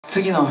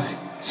次の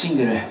シン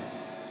グル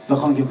は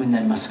この曲にな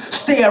ります。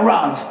 Stay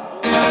around.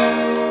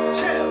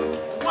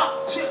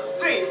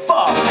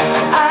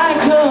 I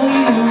call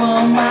you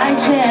on my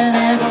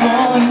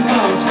telephone, you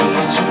don't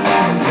speak to me.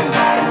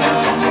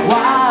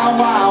 Why,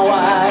 what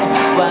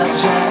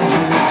are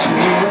you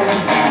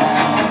doing now?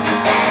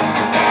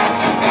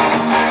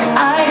 I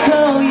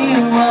call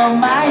you on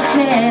my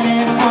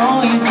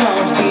telephone, you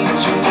don't speak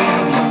to me.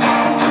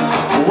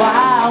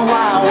 Why,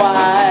 what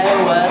are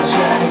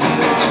you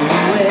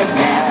doing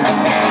now?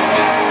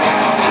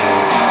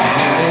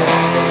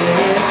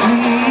 Hey,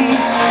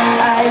 please,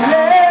 I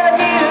love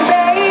you,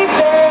 baby.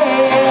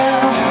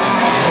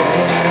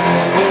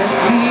 Hey,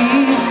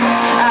 please,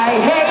 I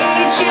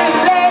hate you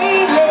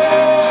lately.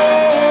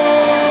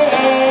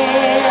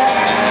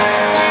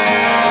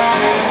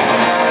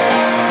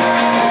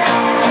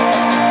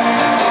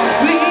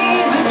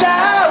 Please go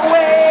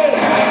away.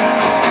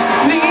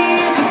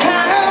 Please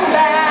come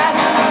back.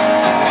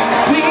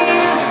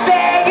 Please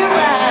stay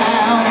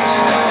around,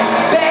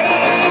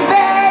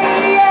 baby.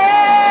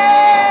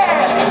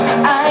 Yeah.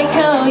 I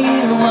call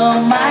you on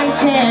my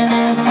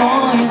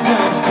telephone, you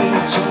don't speak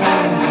to me.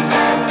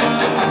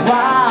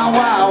 Why,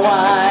 what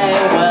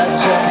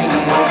are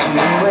you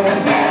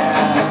doing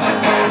now?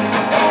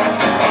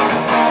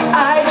 I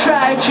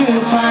try to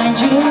find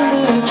you,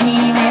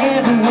 looking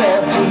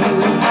everywhere for you.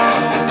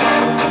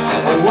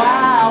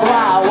 Why,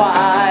 what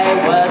are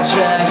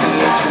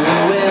you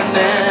doing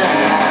now?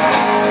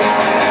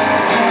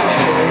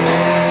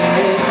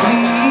 Hey,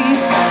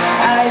 please,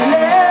 I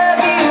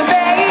love you,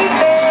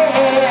 baby.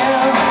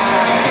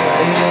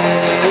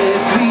 Hey,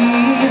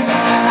 please,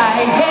 I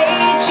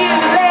hate you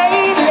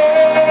lately.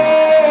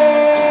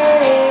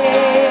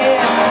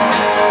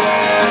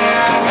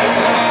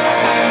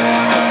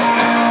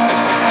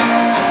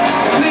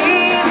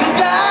 Please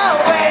go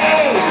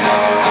away.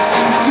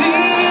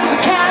 Please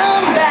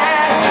come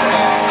back.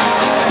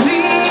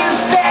 Please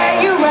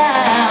stay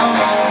around,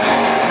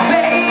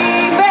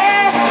 baby.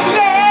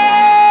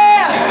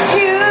 Yeah,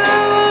 you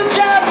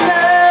don't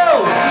know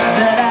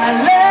that I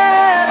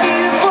love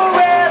you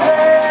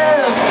forever.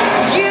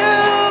 You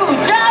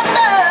don't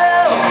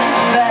know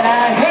that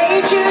I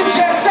hate you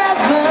just as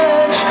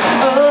much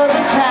all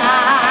the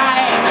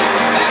time.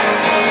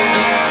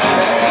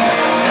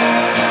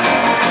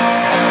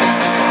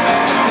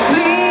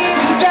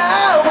 Please go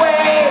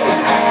away.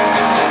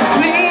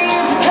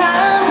 Please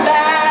come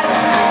back.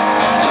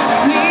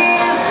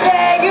 Please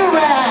stay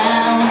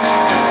around,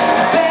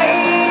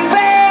 baby.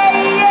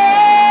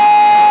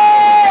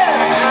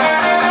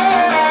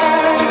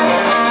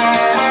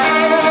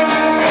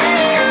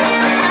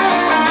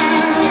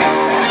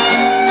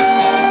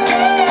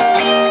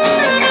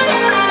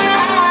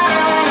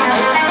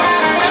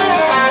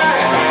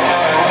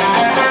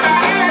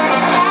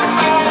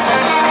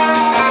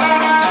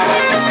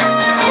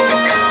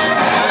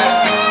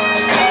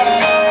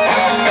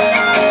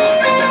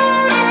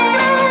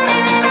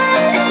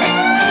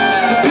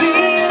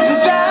 Please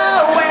go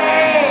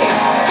away.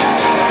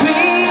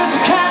 Please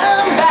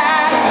come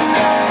back.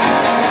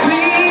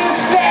 Please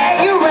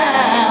stay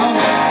around,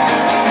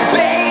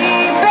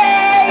 baby.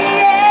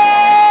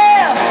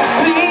 Yeah.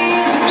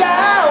 Please go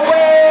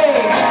away.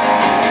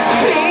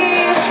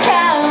 Please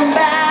come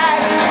back.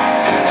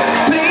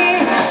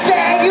 Please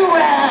stay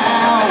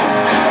around,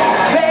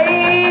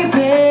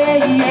 baby.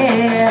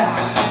 Yeah.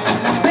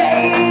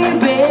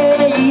 Baby,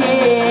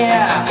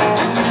 yeah.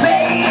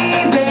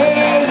 Baby,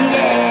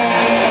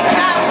 yeah.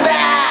 Come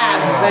back.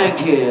 Thank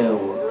you.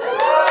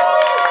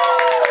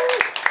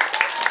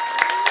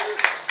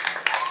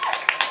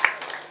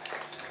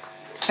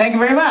 Thank you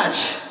very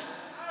much.